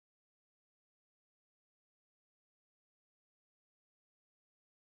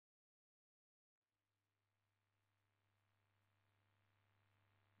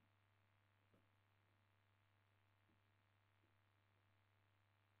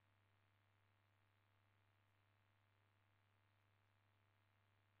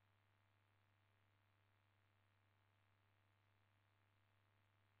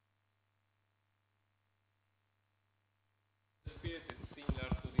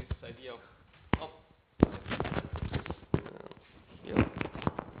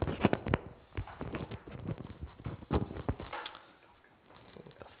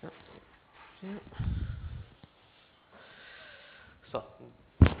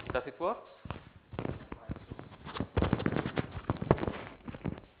Does it work?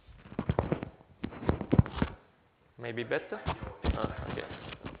 Maybe better? Okay.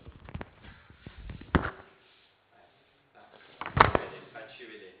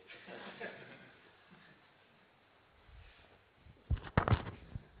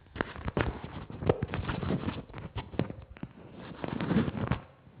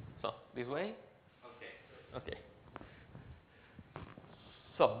 So, this way? Okay.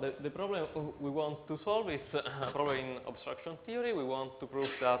 So, the problem we want to solve is a problem in obstruction theory. We want to prove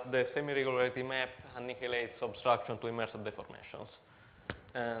that the semi-regularity map annihilates obstruction to immersed deformations.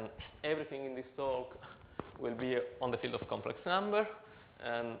 And everything in this talk will be on the field of complex number.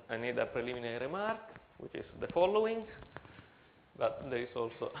 And I need a preliminary remark, which is the following. But there is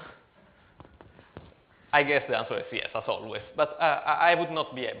also, I guess the answer is yes, as always. But I would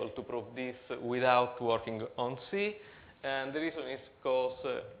not be able to prove this without working on C. And the reason is because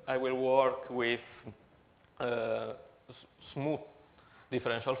I will work with smooth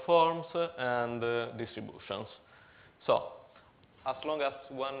differential forms and distributions. So, as long as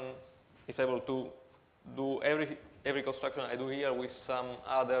one is able to do every construction I do here with some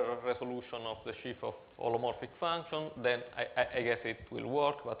other resolution of the sheaf of holomorphic function, then I guess it will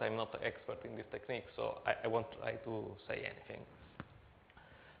work, but I'm not an expert in this technique, so I won't try to say anything.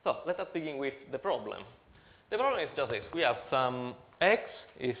 So, let us begin with the problem. The problem is just this. We have some X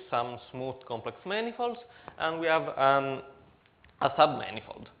is some smooth complex manifolds, and we have a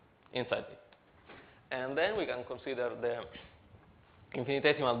submanifold inside it. And then we can consider the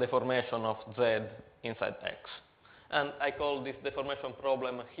infinitesimal deformation of Z inside X. And I call this deformation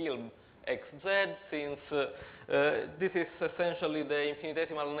problem Hilb XZ, since this is essentially the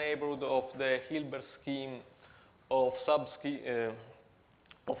infinitesimal neighborhood of the Hilbert scheme of subschemes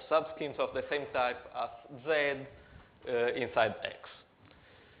of the same type as Z inside X.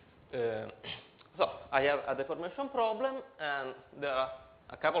 So I have a deformation problem, and there are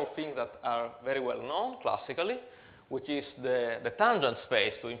a couple of things that are very well known classically, which is the tangent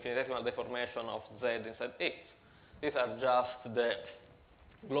space to infinitesimal deformation of Z inside X. These are just the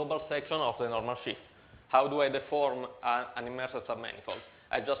global section of the normal sheaf. How do I deform an immersed submanifold?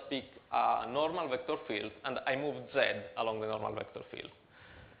 I just pick a normal vector field, and I move Z along the normal vector field.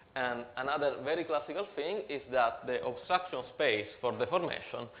 And another very classical thing is that the obstruction space for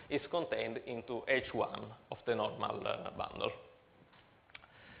deformation is contained into H1 of the normal bundle.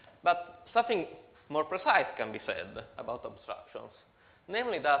 But something more precise can be said about obstructions,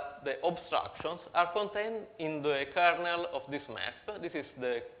 namely that the obstructions are contained in the kernel of this map. This is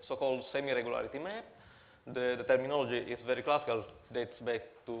the so-called semi-regularity map. The terminology is very classical, dates back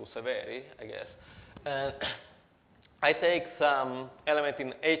to Severi, I guess. And I take some element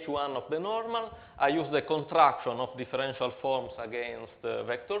in H1 of the normal, I use the contraction of differential forms against the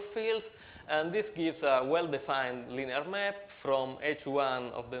vector fields, and this gives a well-defined linear map from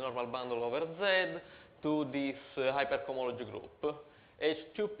H1 of the normal bundle over Z to this hypercohomology group.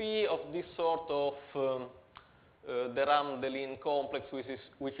 H2P of this sort of the Ram-Delin complex,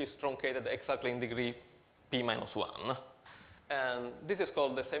 which is truncated exactly in degree P minus 1. And this is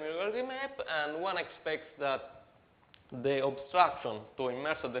called the semi-regularity map, and one expects that the obstruction to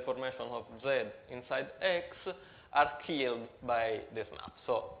immersed deformation of Z inside X are killed by this map,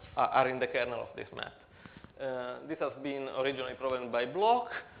 so are in the kernel of this map. This has been originally proven by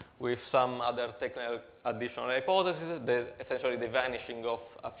Bloch with some other technical additional hypotheses, essentially the vanishing of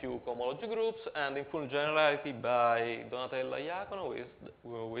a few cohomology groups, and in full generality by Donatella Iacono,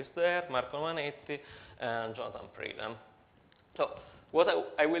 who is there, Marco Manetti, and Jonathan Freedom. So what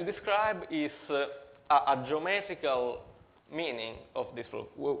I will describe is a geometrical meaning of this proof.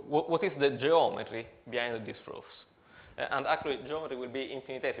 What is the geometry behind these proofs? And actually, geometry will be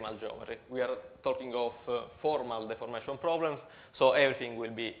infinitesimal geometry. We are talking of formal deformation problems, so everything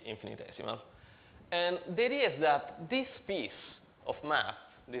will be infinitesimal. And the idea is that this piece of map,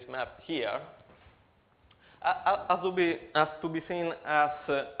 this map here, has to be seen as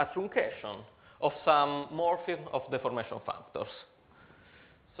a truncation of some morphism of deformation factors.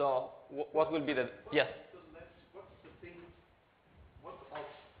 So what will be the, yes? What's the thing, what's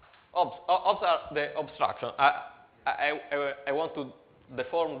Obs are the obstruction. I want to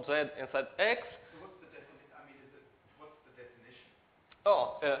deform Z inside X. So what's the definition? I mean, what's the definition?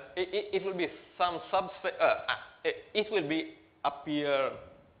 Oh, it will be some subspace. It will be appear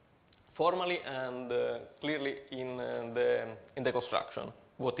formally and clearly in the construction.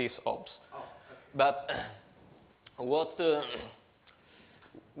 What is obs? Oh, okay. But what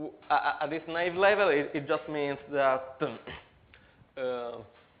at this naive level, it just means that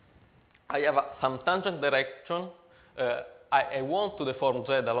I have some tangent direction I want to deform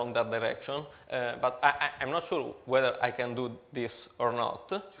Z along that direction, but I'm not sure whether I can do this or not.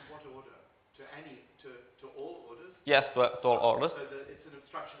 To what order? To any, to all orders? Yes, to all orders. So that it's an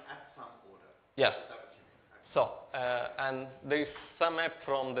obstruction at some order? Yes. Is that what you mean? Okay. So, and there is some map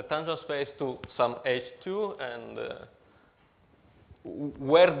from the tangent space to some H2, and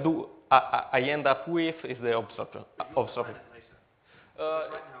where do I end up with is the obstruction. Later.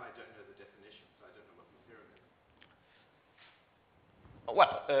 Right now I don't know the definition, so I don't know what the theorem is.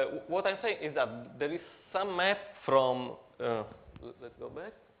 Well, what I'm saying is that there is some map from, let's go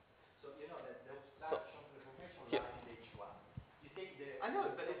back. So, you know, that the obstruction to the formation Here. line in H1. You take the... I know,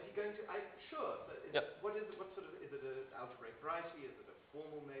 but is he going to, sure, but Yeah. what is it, what sort of, is it an algebraic variety, is it a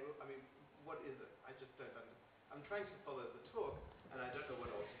formal neighbor, I mean, what is it? I just don't understand. I'm trying to follow the talk, and I don't know what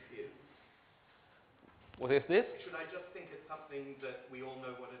else it is. What is this? Should I just think it's something that we all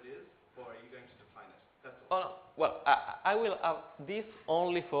know what it is, or are you going to define it? That's all. Oh, no. Well, I will have this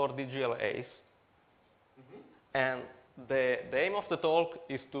only for DGLAs, and the aim of the talk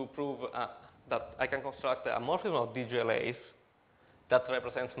is to prove that I can construct a morphism of DGLAs that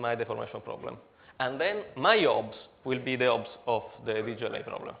represents my deformation problem. And then my obs will be the obs of the DGLA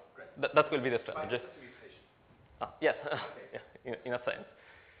problem. Great. That will be the strategy. Just to be patient. Yes, yeah, in a sense.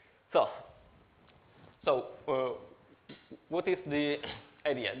 So what is the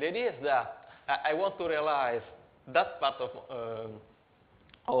idea? The idea is that I want to realize that part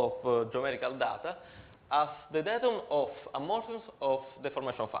of geometrical data as the datum of amorphisms of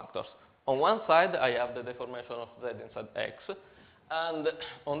deformation factors. On one side, I have the deformation of Z inside X, and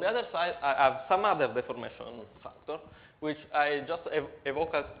on the other side, I have some other deformation factor, which I just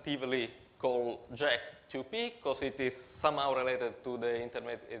evocatively call Jac2P, because it is somehow related to the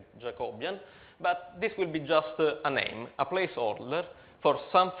intermediate Jacobian, but this will be just a name, a placeholder for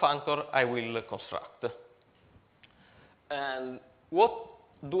some factor I will construct. And what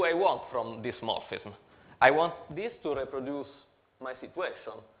do I want from this morphism? I want this to reproduce my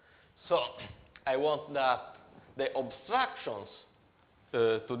situation. So I want that the obstructions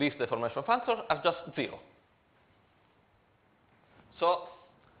to this deformation factor are just 0. So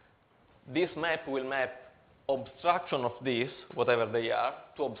this map will map obstruction of this, whatever they are,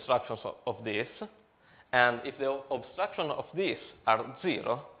 to obstructions of this. And if the obstruction of this are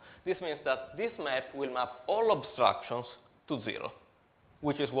 0, this means that this map will map all obstructions to 0,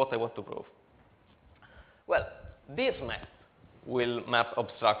 which is what I want to prove. Well, this map will map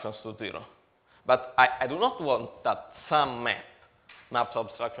obstructions to 0. But I do not want that some map maps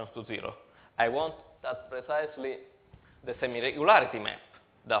obstructions to 0. I want that precisely the semi-regularity map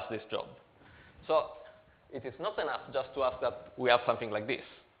does this job. So it is not enough just to ask that we have something like this.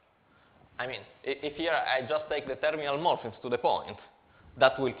 I mean, if here I just take the terminal morphisms to the point,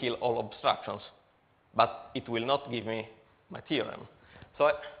 that will kill all obstructions, but it will not give me my theorem.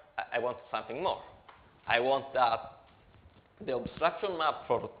 So I want something more. I want that the obstruction map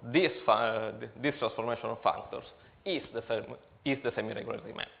for this transformation of factors is the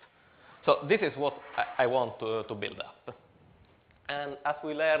semi-regularity map. So this is what I want to build up. And as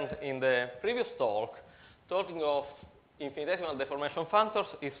we learned in the previous talk, talking of infinitesimal deformation factors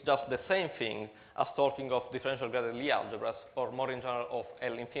is just the same thing as talking of differential graded Lie algebras, or more in general of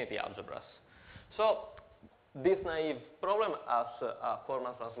L-infinity algebras. So this naive problem has a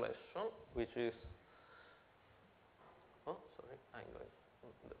formal translation, which is, oh, sorry, I'm going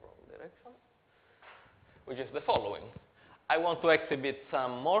in the wrong direction, which is the following. I want to exhibit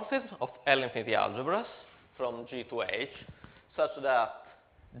some morphisms of L-infinity algebras from G to H, such that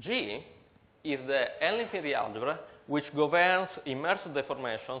G is the L-infinity algebra which governs immersed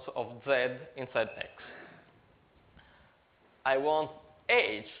deformations of Z inside X. I want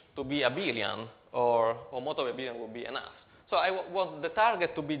H to be abelian, or homotopy abelian would be enough. So I want the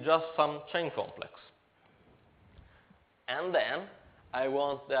target to be just some chain complex. And then I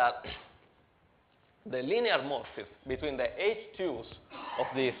want that the linear morphism between the H2s of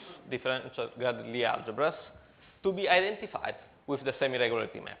these differential graded Lie algebras to be identified with the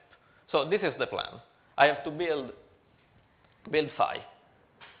semi-regularity map. So this is the plan. I have to build phi.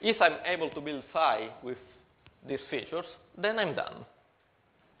 If I'm able to build phi with these features, then I'm done.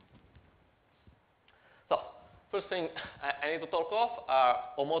 So first thing I need to talk of are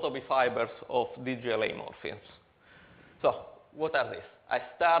homotopy fibers of DGLA morphisms. So what are these? I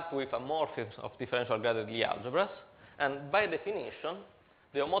start with a morphism of differential graded Lie algebras, and by definition,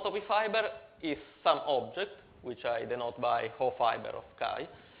 the homotopy fiber is some object, which I denote by Ho fiber of chi,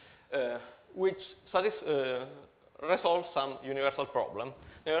 which resolves some universal problem.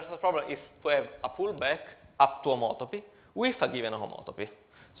 The universal problem is to have a pullback up to homotopy with a given homotopy.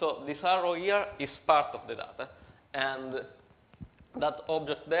 So this arrow here is part of the data, and that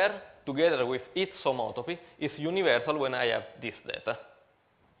object there, together with its homotopy, is universal when I have this data.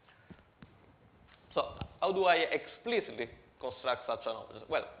 So how do I explicitly construct such an object?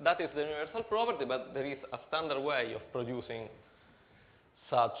 Well, that is the universal property, but there is a standard way of producing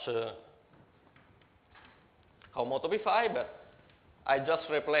such homotopy fiber. I just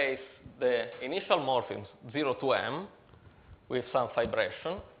replace the initial morphisms 0 to m with some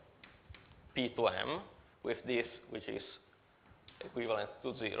fibration, p to m, with this, which is equivalent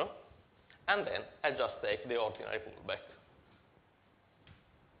to 0, and then I just take the ordinary pullback.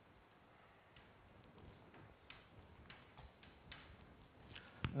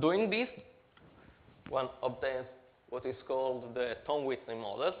 Doing this, one obtains what is called the Thom-Whitney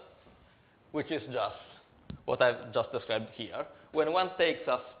model, which is just what I've just described here, when one takes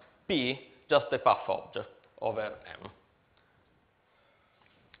as P just the path object over M.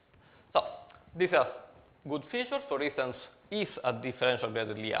 So this has good features. For instance, is a differential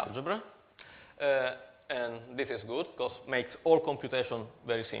graded Lie algebra, and this is good because it makes all computation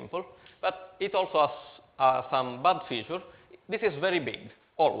very simple. But it also has some bad features. This is very big,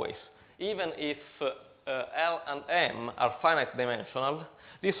 always. Even if L and M are finite dimensional,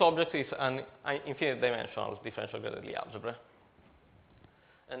 this object is an infinite dimensional differential graded Lie algebra.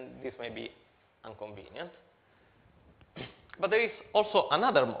 And this may be inconvenient. But there is also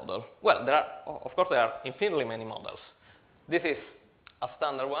another model. Well, of course, there are infinitely many models. This is a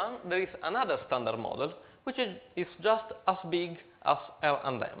standard one. There is another standard model, which is just as big as L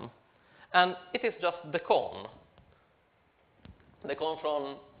and M. And it is just the cone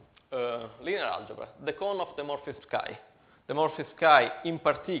from linear algebra, the cone of the morphism chi. The morphism chi, in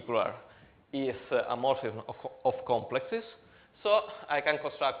particular, is a morphism of complexes. So I can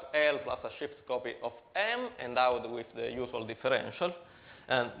construct L plus a shift copy of M endowed with the usual differential.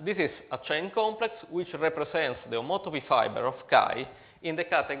 And this is a chain complex which represents the homotopy fiber of chi in the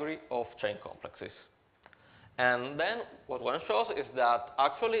category of chain complexes. And then what one shows is that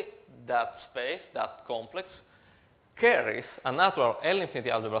actually that space, that complex, carries a natural L-infinity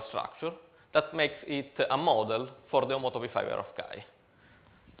algebra structure that makes it a model for the homotopy fiber of chi.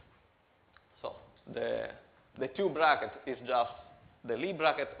 So the two bracket is just the Lie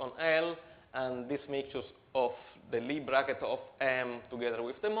bracket on L and this mixture of the Lie bracket of M together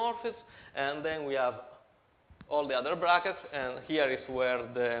with the morphisms, and then we have all the other brackets, and here is where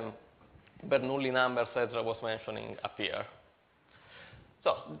the Bernoulli numbers Ezra was mentioning appear.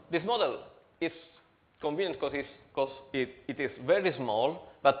 So this model is convenient because it is very small,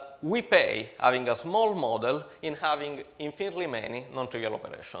 but we pay having a small model in having infinitely many non-trivial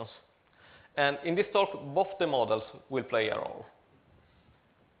operations. And in this talk, both the models will play a role.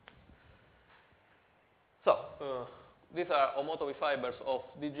 So these are homotopy fibers of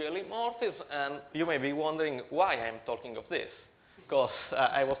DGLE morphisms, and you may be wondering why I'm talking of this, because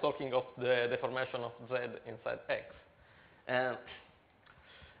I was talking of the deformation of Z inside X.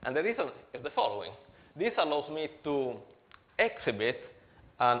 And the reason is the following. This allows me to exhibit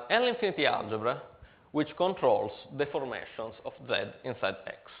an L-infinity algebra which controls deformations of Z inside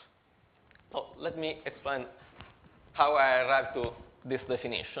X. So let me explain how I arrived to this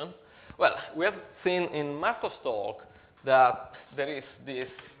definition. Well, we have seen in Markov's talk that there is this.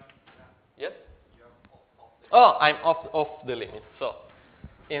 Yep. Oh, I'm off the limit. So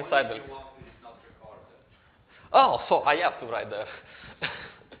inside the. Oh, so I have to write there.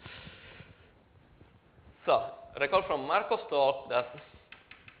 So recall from Markov's talk that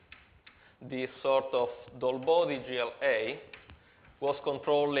this sort of Dolbeau GLA was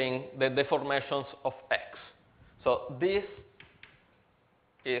controlling the deformations of X. So this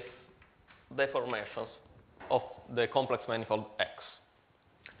is deformations of the complex manifold X.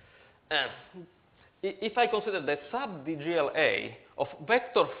 And if I consider the sub-DGLA of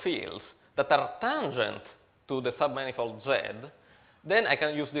vector fields that are tangent to the submanifold Z, then I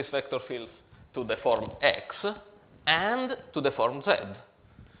can use these vector fields to deform X and to deform Z.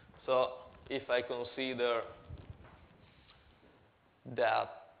 So if I consider that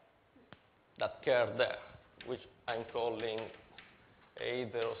curve there, which I'm calling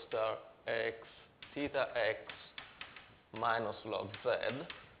A0 star X theta X minus log Z,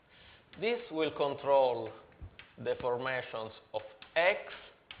 this will control deformations of X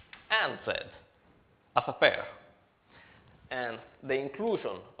and Z as a pair. And the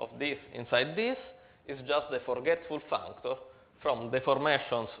inclusion of this inside this is just the forgetful functor from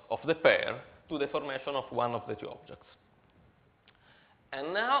deformations of the pair to deformation of one of the two objects.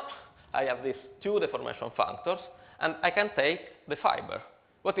 And now I have these two deformation functors, and I can take the fiber.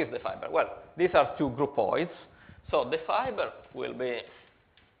 What is the fiber? Well, these are two groupoids. So the fiber will be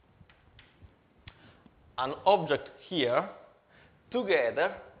an object here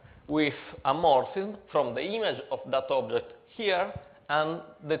together with a morphism from the image of that object here and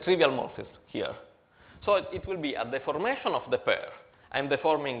the trivial morphism here. So it will be a deformation of the pair. I'm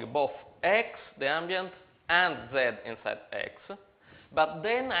deforming both x, the ambient, and z inside x. But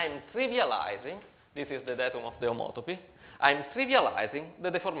then I'm trivializing, this is the datum of the homotopy, I'm trivializing the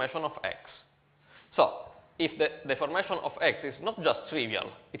deformation of x. So if the deformation of x is not just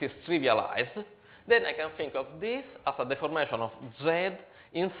trivial, it is trivialized, then I can think of this as a deformation of z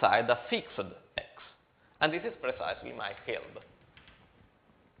inside a fixed x. And this is precisely my Hilb.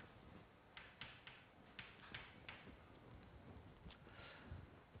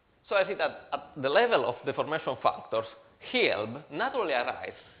 So I see that at the level of deformation factors, Hilb naturally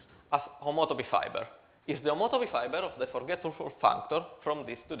arrives as homotopy fiber. It's the homotopy fiber of the forgetful factor from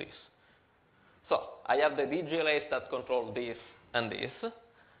this to this. So I have the DGLAs that control this, and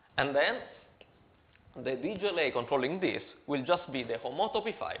then the DGLA controlling this will just be the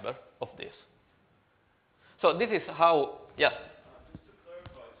homotopy fiber of this. So this is how, yes? Just to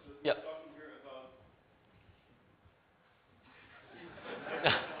clarify, so Yeah. we're talking here about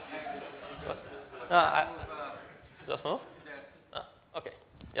Just move? Okay,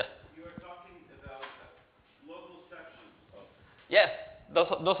 yes. you are talking about local sections of Yes,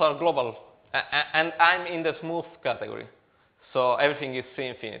 those are global, and I'm in the smooth category, so everything is C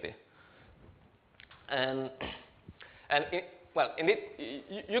infinity. Well, indeed,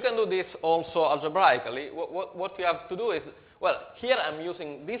 you can do this also algebraically. What you have to do is, well, here I'm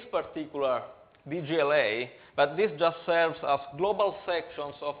using this particular DGLA, but this just serves as global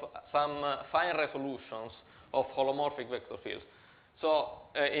sections of some fine resolutions of holomorphic vector fields. So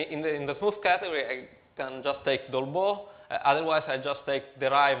in the smooth category, I can just take Dolbeau. Otherwise, I just take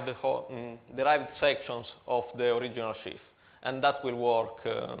derived sections of the original sheaf, and that will work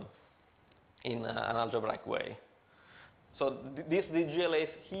in an algebraic way. So these DGLAs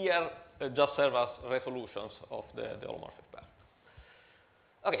here just serve as resolutions of the holomorphic pair.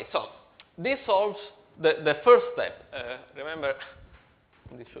 Okay, so this solves the first step. Remember,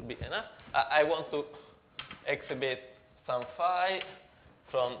 this should be enough. I want to exhibit some phi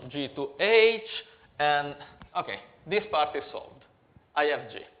from G to H, and okay, this part is solved. I have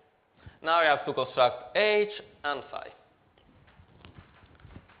G. Now I have to construct H and phi.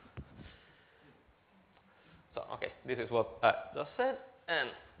 So, okay, this is what I just said. And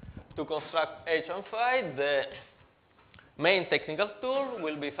to construct H and phi, the main technical tool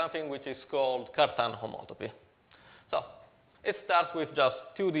will be something which is called Cartan homotopy. So, it starts with just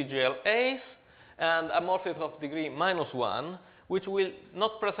two DGLAs and a morphism of degree -1, which will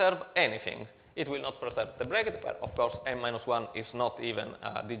not preserve anything. It will not preserve the bracket, but of course n-1 is not even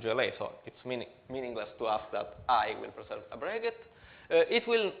a DGLA, so it's meaningless to ask that I will preserve a bracket. It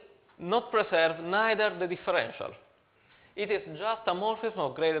will not preserve neither the differential. It is just a morphism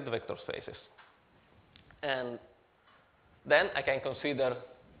of graded vector spaces. And then I can consider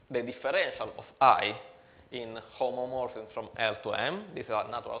the differential of I in homomorphism from L to M. This is a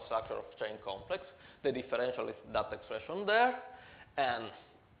natural structure of chain complex. The differential is that expression there. And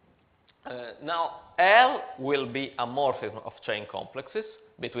now L will be a morphism of chain complexes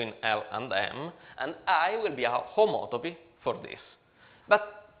between L and M, and I will be a homotopy for this.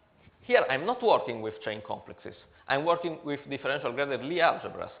 But here I'm not working with chain complexes. I'm working with differential graded Lie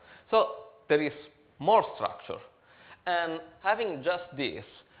algebras. So there is more structure. And having just this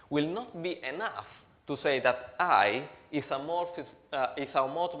will not be enough to say that I is a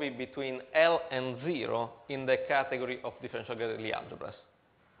homotopy between L and 0 in the category of differential graded Lie algebras.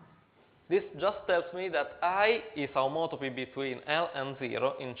 This just tells me that I is a homotopy between L and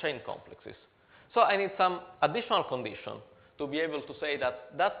 0 in chain complexes. So I need some additional condition to be able to say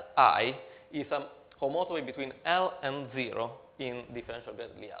that that I is a homotopy between L and 0 in differential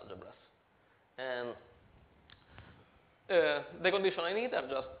graded Lie algebras. And the condition I need are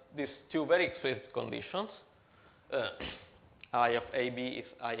just these two very explicit conditions. I of AB is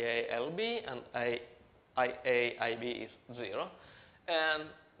IA LB, and IA IB is 0. And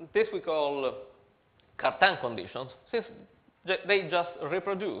this we call Cartan conditions, since they just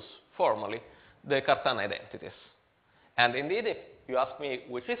reproduce formally the Cartan identities. And indeed, if you ask me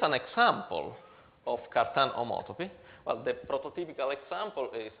which is an example of Cartan homotopy, well, the prototypical example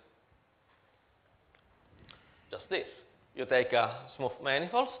is just this. You take a smooth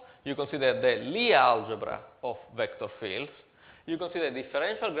manifold, you consider the Lie algebra of vector fields, you consider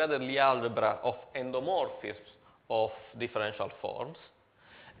differential graded Lie algebra of endomorphisms of differential forms,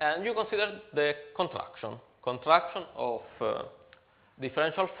 and you consider the contraction of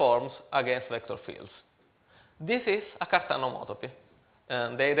differential forms against vector fields. This is a Cartan homotopy,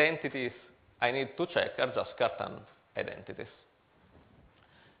 and the identities I need to check are just Cartan identities.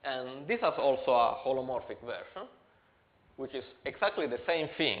 And this has also a holomorphic version, which is exactly the same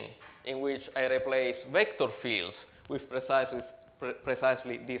thing, in which I replace vector fields with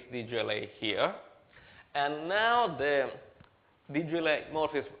precisely this DGLA here. And now the DGLA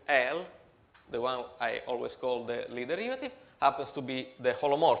morphism L, the one I always call the Lie derivative, happens to be the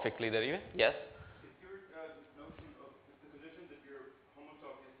holomorphic Lie derivative. Yes? If your notion of, if the condition that your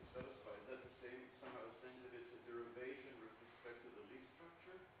homotopy is satisfied, is that the same, somehow the same that it's a derivation with respect to the Lie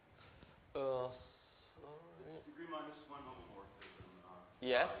structure? Sorry. Degree minus 1 homomorphism.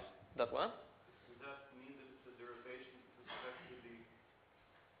 Yes, I. that one. Does that mean that it's a derivation with respect to the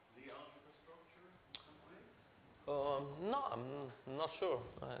algebra structure in some way? No, I'm not sure.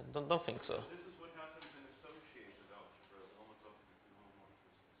 I don't think so. This is what happens in associative algebra, the homotopy between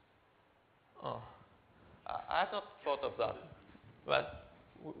homomorphisms. Oh, I have not thought of that, but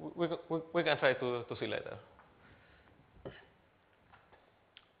we can try to see later.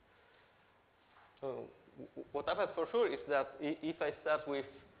 What happens for sure is that if I start with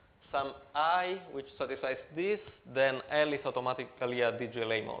some I which satisfies this, then L is automatically a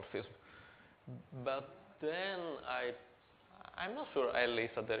DGLA morphism. But then I'm not sure L is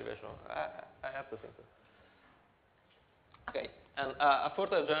a derivation. I have to think. Okay, and a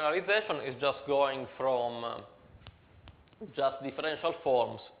further generalization is just going from just differential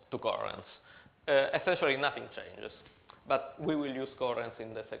forms to coherence. Essentially nothing changes, but we will use coherence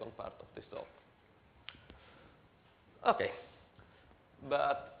in the second part of this talk. Okay,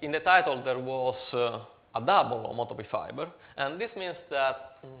 but in the title there was a double homotopy fiber, and this means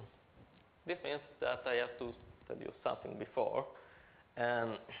that I have to tell you something before,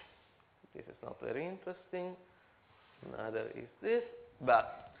 and this is not very interesting. Neither is this,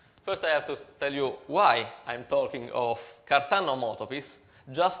 but first I have to tell you why I'm talking of Cartan homotopies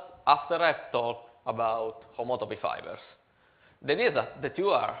just after I've talked about homotopy fibers. The idea is that the two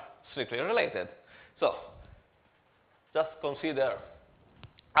are strictly related. So just consider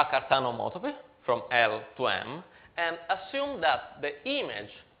a Cartan homotopy from L to M and assume that the image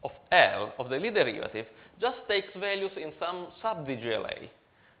of L, of the Lie derivative, just takes values in some sub-DGLA.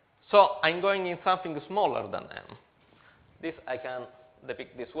 So I'm going in something smaller than M. This I can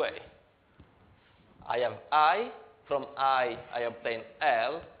depict this way. I have I, from I obtain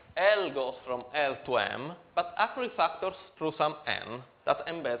L, L goes from L to M, but actually factors through some N that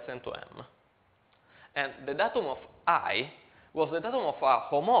embeds into M. And the datum of I was the datum of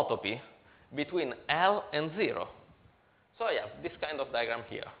a homotopy between L and 0. So I have this kind of diagram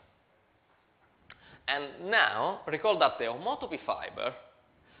here. And now, recall that the homotopy fiber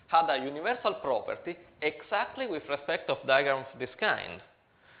had a universal property exactly with respect of diagrams of this kind.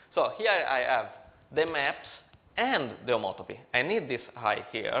 So here I have the maps and the homotopy. I need this I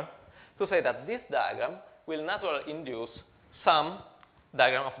here to say that this diagram will naturally induce some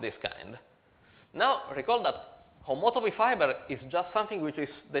diagram of this kind. Now recall that homotopy fiber is just something which is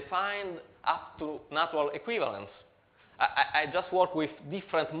defined up to natural equivalence. I just work with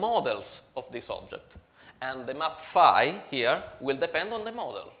different models of this object. And the map phi here will depend on the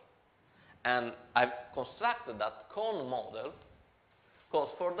model. And I've constructed that cone model, because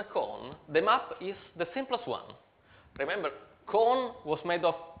for the cone, the map is the simplest one. Remember, cone was made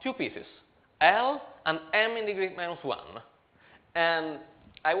of two pieces, L and M in degree minus 1. And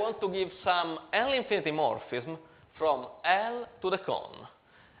I want to give some L infinity morphism from L to the cone.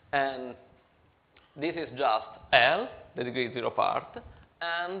 And this is just L, the degree 0 part,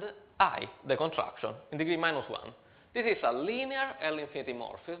 and I, the contraction, in degree minus 1. This is a linear L infinity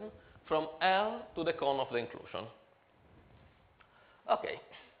morphism from L to the cone of the inclusion. Okay.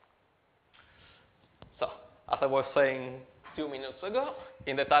 So, as I was saying 2 minutes ago,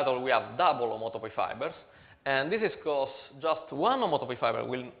 in the title we have double homotopy fibers, and this is because just one homotopy fiber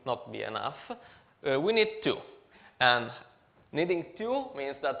will not be enough. We need two. And needing two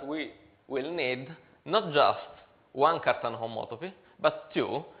means that we will need not just one Cartan homotopy, but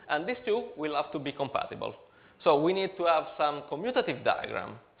two, and these two will have to be compatible. So we need to have some commutative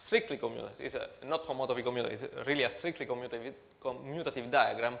diagram, strictly commutative, it's not homotopy commutative, it's really a strictly commutative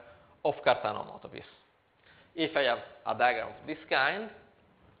diagram of Cartan homotopies. If I have a diagram of this kind,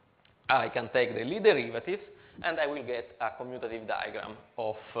 I can take the Lie derivatives, and I will get a commutative diagram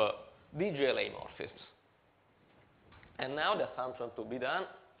of DGLA morphisms. And now the assumption to be done,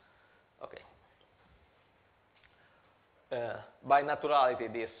 okay. By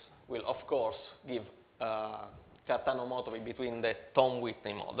naturality, this will, of course, give Cartan homotopy between the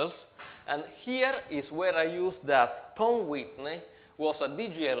Thom-Whitney models. And here is where I use that Thom-Whitney was a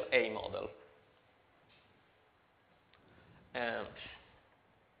DGLA model.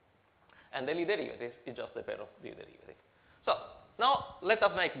 And the Lie derivative is just a pair of Lie derivatives. So now let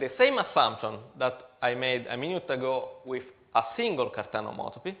us make the same assumption that I made a minute ago with a single Cartan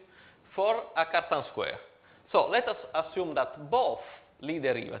homotopy for a Cartan square. So let us assume that both Lie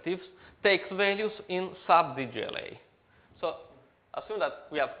derivatives takes values in sub-DGLA. So assume that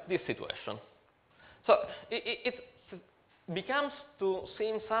we have this situation. So it becomes to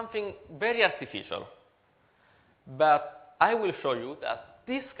seem something very artificial. But I will show you that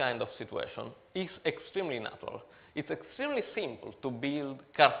this kind of situation is extremely natural. It's extremely simple to build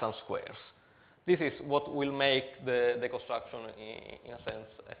Cartan squares. This is what will make the construction, in a sense,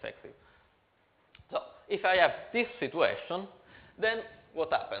 effective. So if I have this situation, then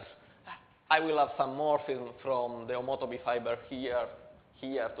what happens? I will have some morphism from the homotopy fiber here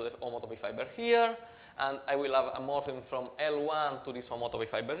to the homotopy fiber here, and I will have a morphism from L1 to this homotopy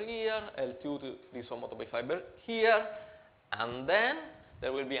fiber here, L2 to this homotopy fiber here, and then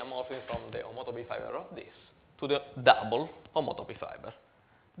there will be a morphism from the homotopy fiber of this to the double homotopy fiber.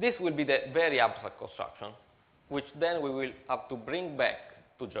 This will be the very abstract construction, which then we will have to bring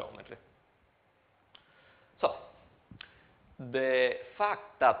back to geometry. So, the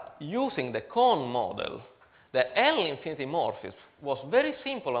fact that using the cone model, the L infinity morphism was very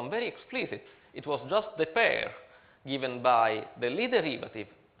simple and very explicit. It was just the pair given by the Lie derivative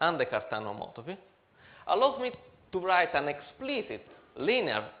and the Cartan homotopy, allows me to write an explicit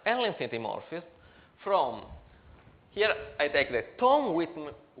linear L infinity morphism from, here I take the Tom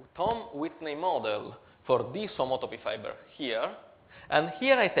Whitney model for this homotopy fiber here, and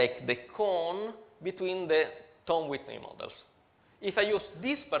here I take the cone between the Tom Whitney models. If I use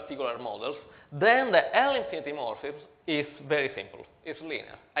these particular models, then the L infinity morphism is very simple. It's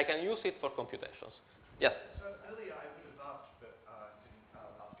linear. I can use it for computations. Yes? So earlier I would have asked, but didn't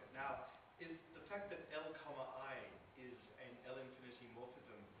ask it. Now, is the fact that L comma I is an L infinity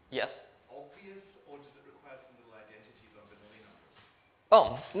morphism Yes. obvious, or does it require some little identities on Bernoulli numbers?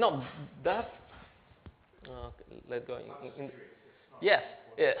 Oh, no, that, let's go in yes.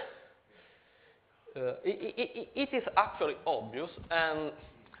 Yeah. It is actually obvious, and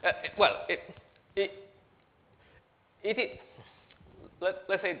well, it is.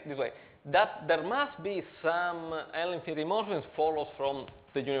 Let's say it this way: that there must be some L infinity morphism follows from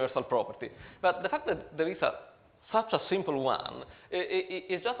the universal property. But the fact that there is such a simple one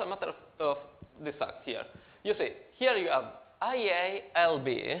is just a matter of this fact here. You see, here you have IA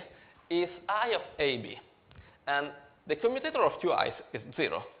LB is I of AB, and the commutator of two i's is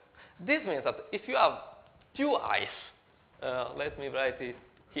 0. This means that if you have two i's, let me write it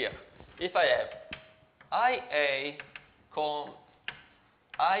here. If I have IA,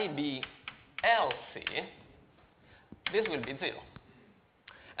 IB, LC, this will be 0.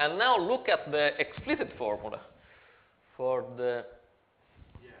 And now look at the explicit formula for the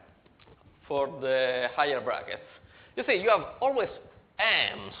higher brackets. You see, you have always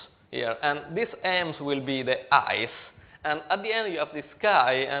m's here, and these m's will be the i's. And at the end, you have this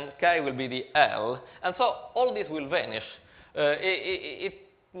chi, and chi will be the L. And so all this will vanish. It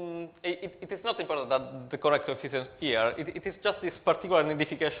is not important that the correct coefficient here. It is just this particular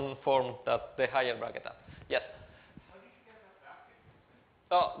nidification form that the higher bracket has. Yes? How did you get that back?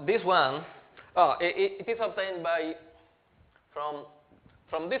 Oh, this one, it is obtained by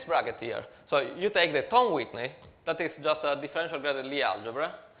from this bracket here. So you take the Tom Whitney, that is just a differential graded Lie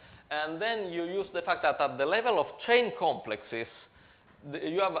algebra. And then you use the fact that at the level of chain complexes,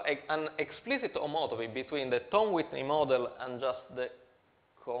 you have an explicit homotopy between the Tom Whitney model and just the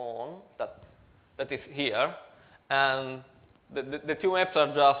cone that is here. And the two maps are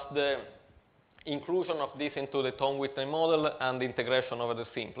just the inclusion of this into the Tom Whitney model and the integration over the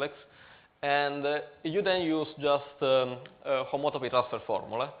simplex. And you then use just a homotopy transfer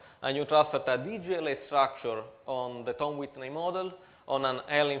formula. And you transfer a DGLA structure on the Tom Whitney model on an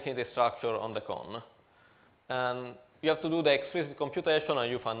L infinity structure on the cone. And you have to do the explicit computation, and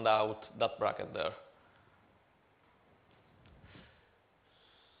you find out that bracket there.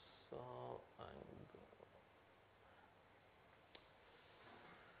 So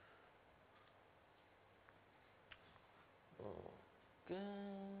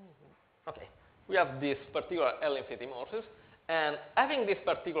okay. We have this particular L infinity morphism, and having this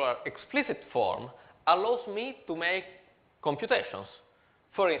particular explicit form allows me to make computations.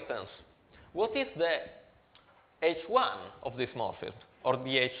 For instance, what is the H1 of this morphism, or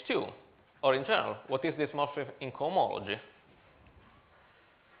the H2, or in general, what is this morphism in cohomology?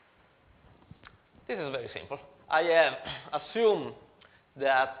 This is very simple. I assume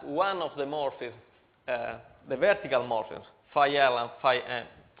that one of the morphisms, the vertical morphisms, phi L and phi M,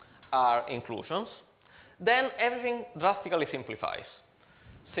 are inclusions. Then everything drastically simplifies,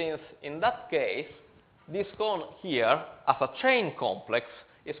 since in that case, this cone here, as a chain complex,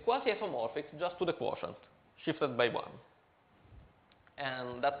 is quasi-isomorphic just to the quotient, shifted by 1.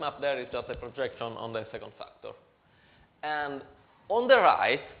 And that map there is just a projection on the second factor. And on the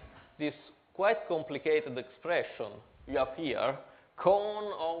right, this quite complicated expression you have here,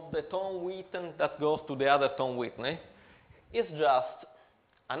 cone of the Tom Wheaton that goes to the other Tom Whitney, is just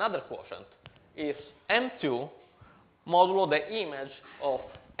another quotient. Is M2 modulo the image of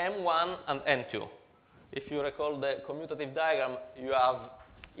M1 and N2. If you recall the commutative diagram, you have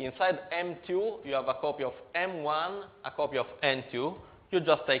inside M2, you have a copy of M1, a copy of N2. You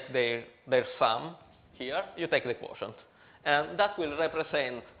just take their sum here, you take the quotient. And that will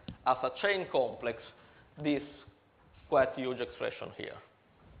represent, as a chain complex, this quite huge expression here.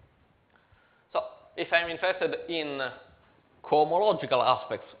 So, if I'm interested in cohomological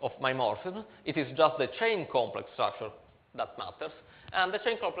aspects of my morphism, it is just the chain complex structure that matters, and the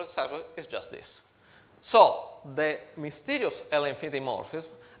chain complex structure is just this. So, the mysterious L-infinity morphism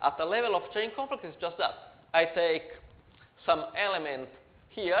at the level of chain complex is just that. I take some element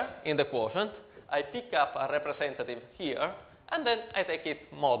here in the quotient, I pick up a representative here, and then I take it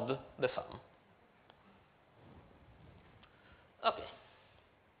mod the sum. Okay.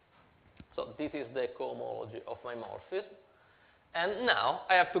 So this is the cohomology of my morphism. And now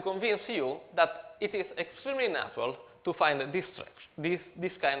I have to convince you that it is extremely natural to find this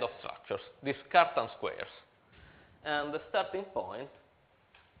kind of structures, these Cartan squares. And the starting point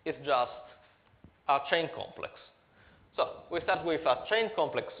is just a chain complex. So we start with a chain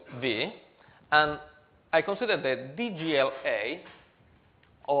complex V, and I consider the DGLA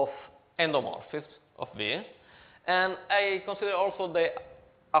of endomorphisms of V, and I consider also the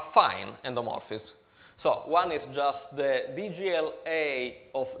affine endomorphisms. So one is just the DGLA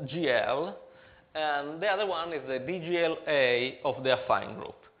of GL, and the other one is the DGLA of the affine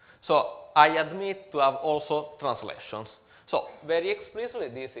group. So I admit to have also translations. So very explicitly,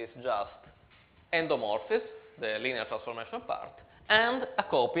 this is just endomorphism, the linear transformation part, and a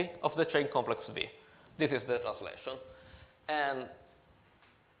copy of the chain complex V. This is the translation. And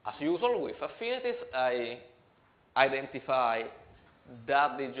as usual with affinities, I identify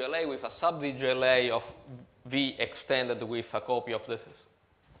that DGLA with a sub-DGLA of V extended with a copy of the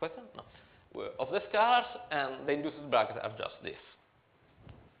of the scalars, and the induced brackets are just this.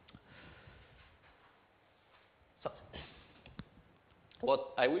 So, what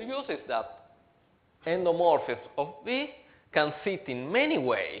I will use is that endomorphism of V can sit in many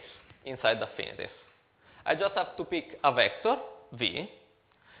ways inside affinities. I just have to pick a vector, V.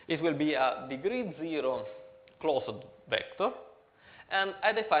 It will be a degree 0 closed vector. And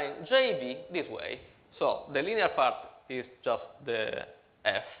I define JV this way. So the linear part is just the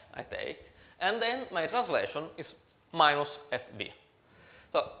F I take. And then my translation is minus FV.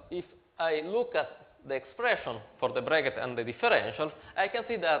 So if I look at the expression for the bracket and the differential, I can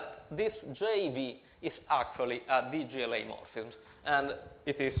see that this JV is actually a DGLA morphism, and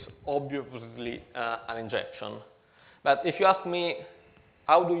it is obviously an injection. But if you ask me,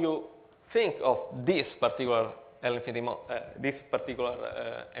 how do you think of this particular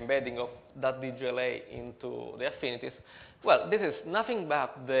embedding of that DGLA into the affinities? Well, this is nothing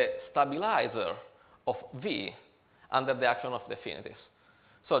but the stabilizer of V under the action of the affinities.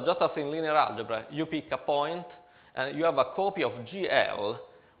 So just as in linear algebra, you pick a point and you have a copy of GL,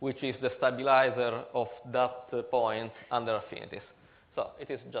 which is the stabilizer of that point under affinities. So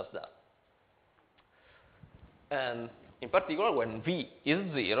it is just that. And in particular, when V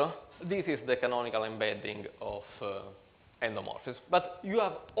is 0, this is the canonical embedding of endomorphism. But you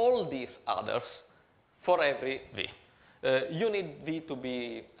have all these others for every V. You need V to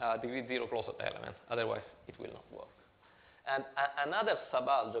be a degree 0 closed element, otherwise it will not work. And another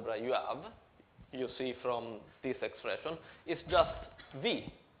subalgebra you see from this expression, is just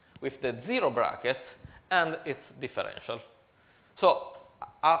V with the 0 bracket and its differential. So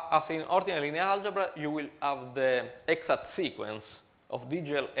as in ordinary linear algebra, you will have the exact sequence of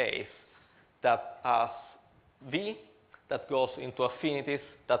DGLAs that has V that goes into affinities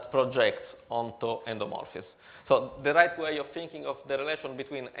that projects onto endomorphisms. So the right way of thinking of the relation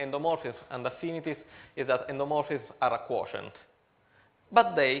between endomorphisms and affinities is that endomorphisms are a quotient,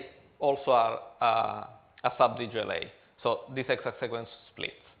 but they also are a sub-DGLA. So this exact sequence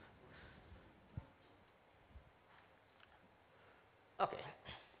splits. Okay.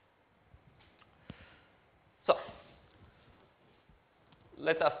 So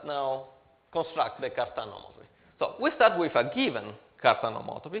let us now construct the Cartan homotopy. So we start with a given Cartan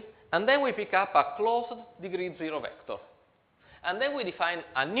homotopy, and then we pick up a closed degree 0 vector. And then we define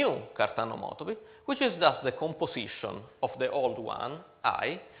a new Cartan homotopy, which is just the composition of the old one,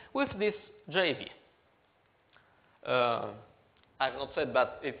 I, with this JV. I've not said,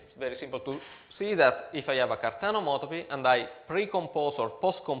 but it's very simple to see that if I have a Cartan homotopy and I pre-compose or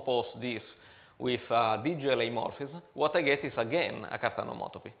post-compose this with DGLA morphism, what I get is again a Cartan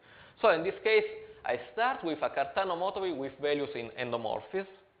homotopy. So in this case, I start with a Cartan homotopy with values in endomorphism.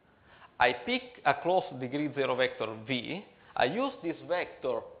 I pick a closed degree 0 vector V. I use this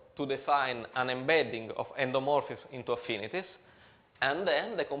vector to define an embedding of endomorphism into affinities. And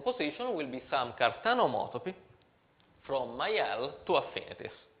then the composition will be some Cartan homotopy from my L to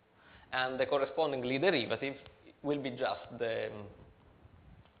affinities. And the corresponding Lie derivative will be just the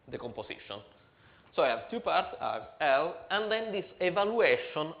composition. So I have two parts, I have L, and then this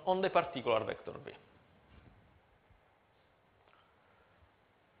evaluation on the particular vector V.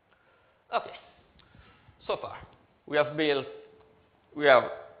 Okay, so far we have built, the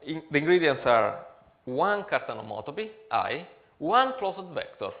ingredients are one Cartan homotopy, I, one closed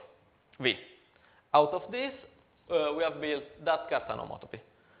vector, V. Out of this, we have built that Cartan homotopy.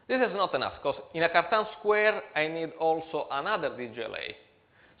 This is not enough, because in a Cartan square, I need also another DGLA.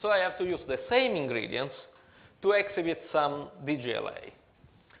 So I have to use the same ingredients to exhibit some DGLA.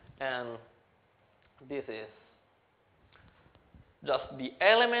 And this is just the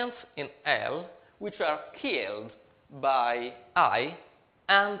elements in L which are killed by I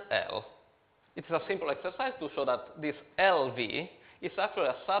and L. It's a simple exercise to show that this LV is actually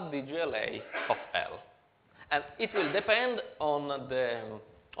a sub-DGLA of L. And it will depend on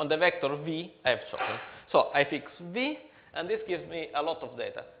the vector V I have chosen. So I fix V, and this gives me a lot of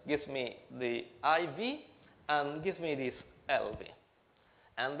data. Gives me the IV and gives me this LV.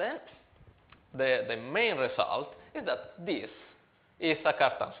 And then the main result is that this is a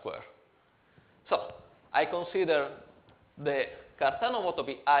Cartan square. So I consider the Cartan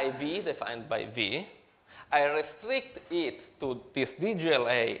homotopy IV defined by V. I restrict it to this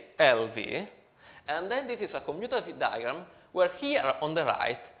DGLA LV. And then this is a commutative diagram where here on the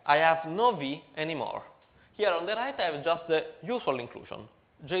right I have no V anymore. Here on the right I have just the usual inclusion,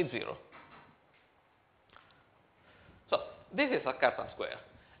 J0. So this is a Cartan square.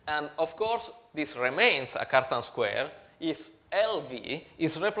 And of course this remains a Cartan square if LV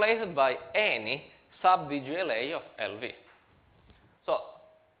is replaced by any sub-DGLA of LV. So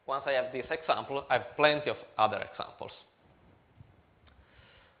once I have this example, I have plenty of other examples.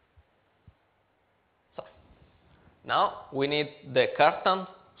 So now we need the Cartan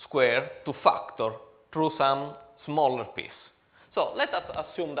square to factor through some smaller piece. So let us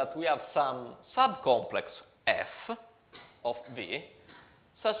assume that we have some subcomplex F of V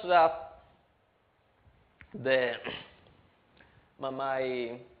such that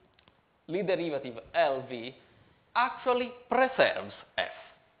my Lie derivative LV actually preserves F.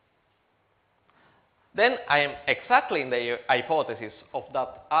 Then I am exactly in the hypothesis of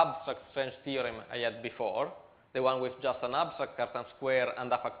that abstract French theorem I had before, the one with just an abstract Cartan square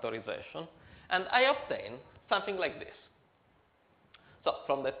and a factorization, and I obtain something like this. So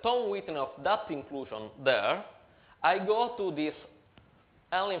from the Thom-Whitney of that inclusion there, I go to this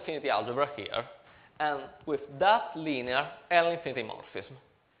L infinity algebra here, and with that linear L infinity morphism.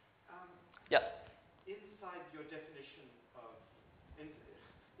 Yes? Inside your definition of,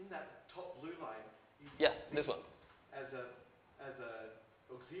 in that top blue line, you Yeah, use this V one. as a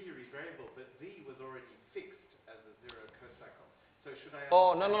auxiliary variable, but V was already fixed as a zero cocycle. So should I?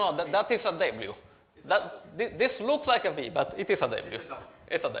 Oh, no, that is a W. This looks like a V, but it is a W. It's a W.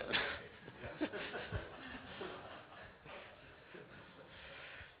 It's a W. Yeah.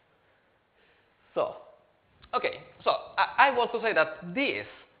 So, okay, so I want to say that this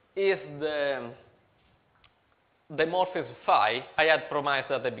is the morphism phi I had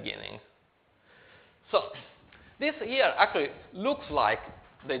promised at the beginning. So, this here actually looks like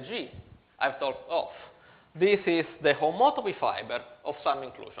the G I've talked of. This is the homotopy fiber of some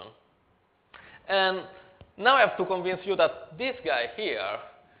inclusion. And now I have to convince you that this guy here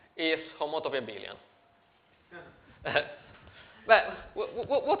is homotopy abelian. But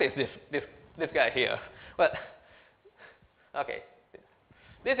what is this guy here? Well, okay,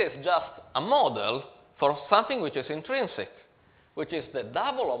 this is just a model for something which is intrinsic, which is the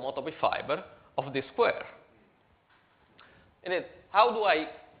double homotopy fiber of this square. Indeed, how do I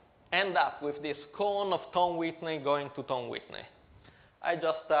end up with this cone of Thom-Whitney going to Thom-Whitney? I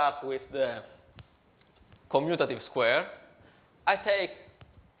just start with the commutative square. I take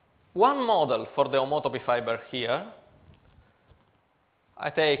one model for the homotopy fiber here. I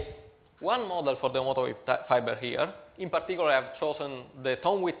take one model for the homotopy fiber here. In particular, I have chosen the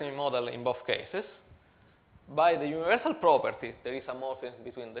Thom-Whitney model in both cases. By the universal property, there is a morphism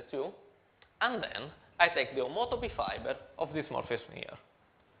between the two. And then I take the homotopy fiber of this morphism here.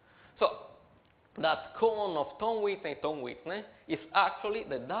 So that cone of Tom Whitney is actually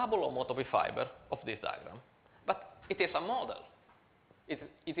the double homotopy fiber of this diagram. But it is a model. It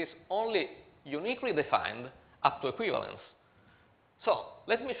is only uniquely defined up to equivalence. So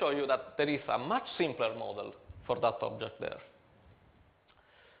let me show you that there is a much simpler model for that object there.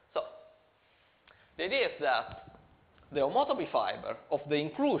 So the idea is that the homotopy fiber of the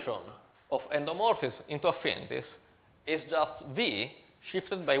inclusion of endomorphisms into affinities is just V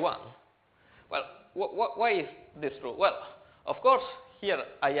shifted by 1. Well, why is this true? Well, of course, here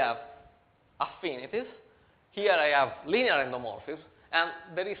I have affinities, here I have linear endomorphisms, and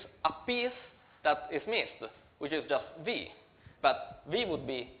there is a piece that is missed, which is just V. But V would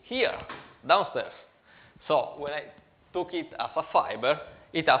be here, downstairs. So when I took it as a fiber,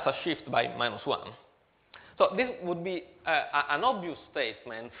 it has a shift by -1. So this would be an obvious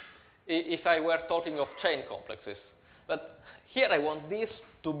statement if I were talking of chain complexes. But here I want this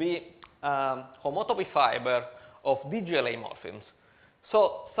to be homotopy fiber of DGLA morphisms.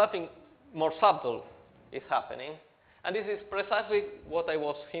 So something more subtle is happening. And this is precisely what I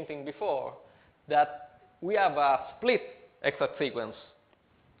was hinting before, that we have a split exact sequence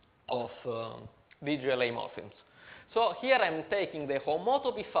of DGLA morphisms. So here I'm taking the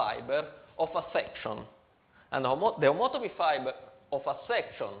homotopy fiber of a section. And the homotopy fiber of a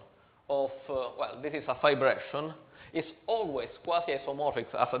section of, well, this is a fibration, is always quasi-isomorphic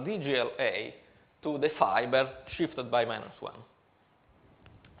as a DGLA to the fiber shifted by -1.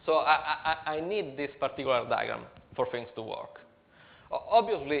 So I need this particular diagram for things to work.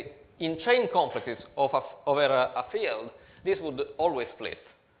 Obviously, in chain complexes over a field, this would always split.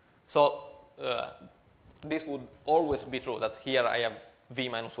 So this would always be true, that here I have V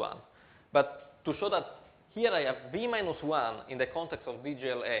 -1. But to show that here I have V -1 in the context of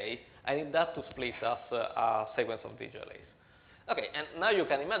DGLA, I need that to split as a sequence of DGLAs. Okay, and now you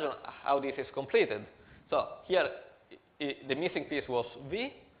can imagine how this is completed. So here the missing piece was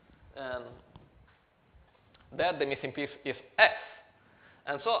V, and there the missing piece is F.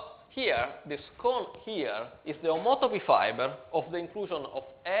 And so here, this cone here is the homotopy fiber of the inclusion of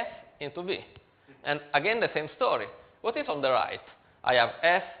F into V. And again, the same story. What is on the right? I have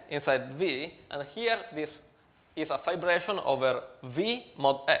F inside V, and here this is a fibration over V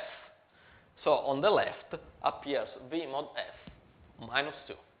mod F. So on the left appears V mod F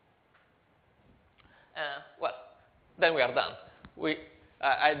 -2. Well, then we are done.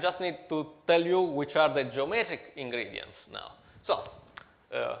 I just need to tell you which are the geometric ingredients now. So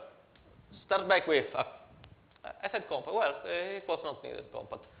start back with, I said compact, well, it was not needed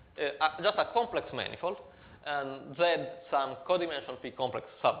compact. Just a complex manifold, and Z some codimension P complex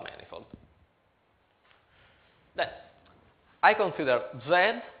submanifold. Then, I consider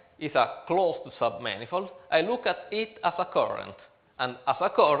Z is a closed submanifold. I look at it as a current, and as a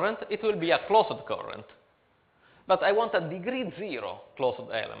current, it will be a closed current. But I want a degree 0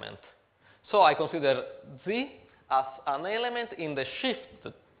 closed element. So I consider Z as an element in the shift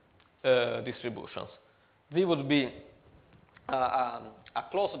distributions. V would be a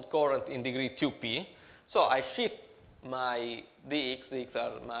closed current in degree 2p. So I shift my dx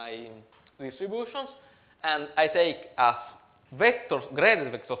are my distributions, and I take as vectors,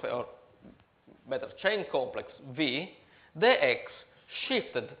 graded vectors, or better, chain complex V, the x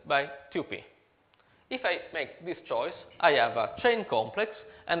shifted by 2p. If I make this choice, I have a chain complex,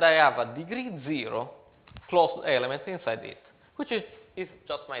 and I have a degree 0 closed element inside it, which is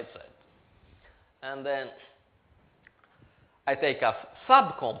just my Z. And then I take as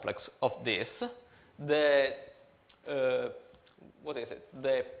subcomplex of this the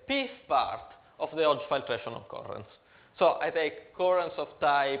the P part of the Hodge filtration of currents. So I take currents of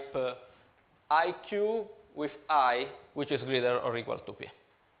type IQ with I, which is greater or equal to P.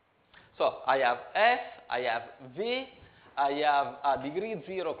 So I have F, I have V, I have a degree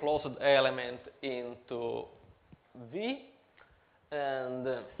 0 closed element into V, and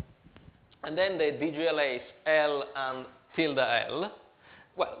then the DGLAs L and tilde L.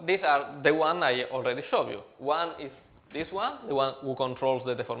 Well, these are the one I already showed you. One is this one, the one who controls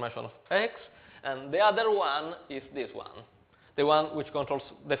the deformation of X, and the other one is this one, the one which controls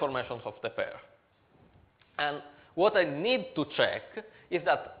deformations of the pair. And what I need to check is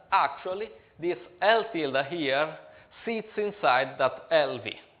that actually this L tilde here sits inside that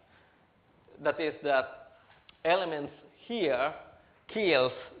LV. That is, that elements here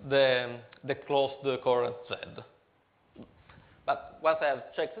kills the closed current Z. But once I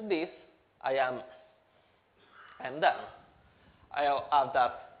have checked this, I am done. I have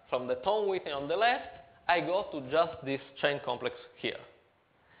that from the Tom Whitney on the left, I go to just this chain complex here.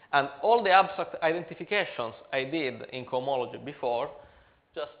 And all the abstract identifications I did in cohomology before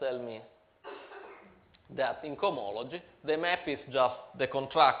just tell me that in cohomology, the map is just the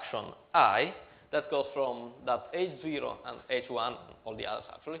contraction I that goes from that H0 and H1, all the others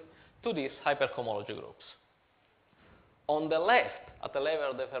actually, to these hypercohomology groups. On the left, at the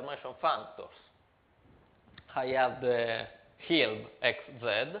level of deformation factors, I have the Hilb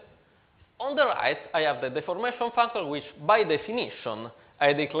xz. On the right, I have the deformation factor, which by definition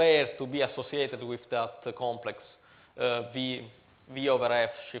I declare to be associated with that complex V over F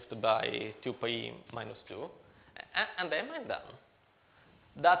shifted by 2 pi minus 2, and then I'm done.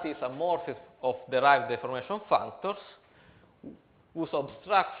 That is a morphism of derived deformation factors whose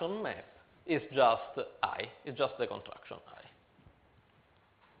obstruction map is just I, it's just the contraction I.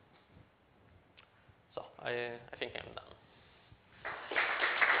 So I think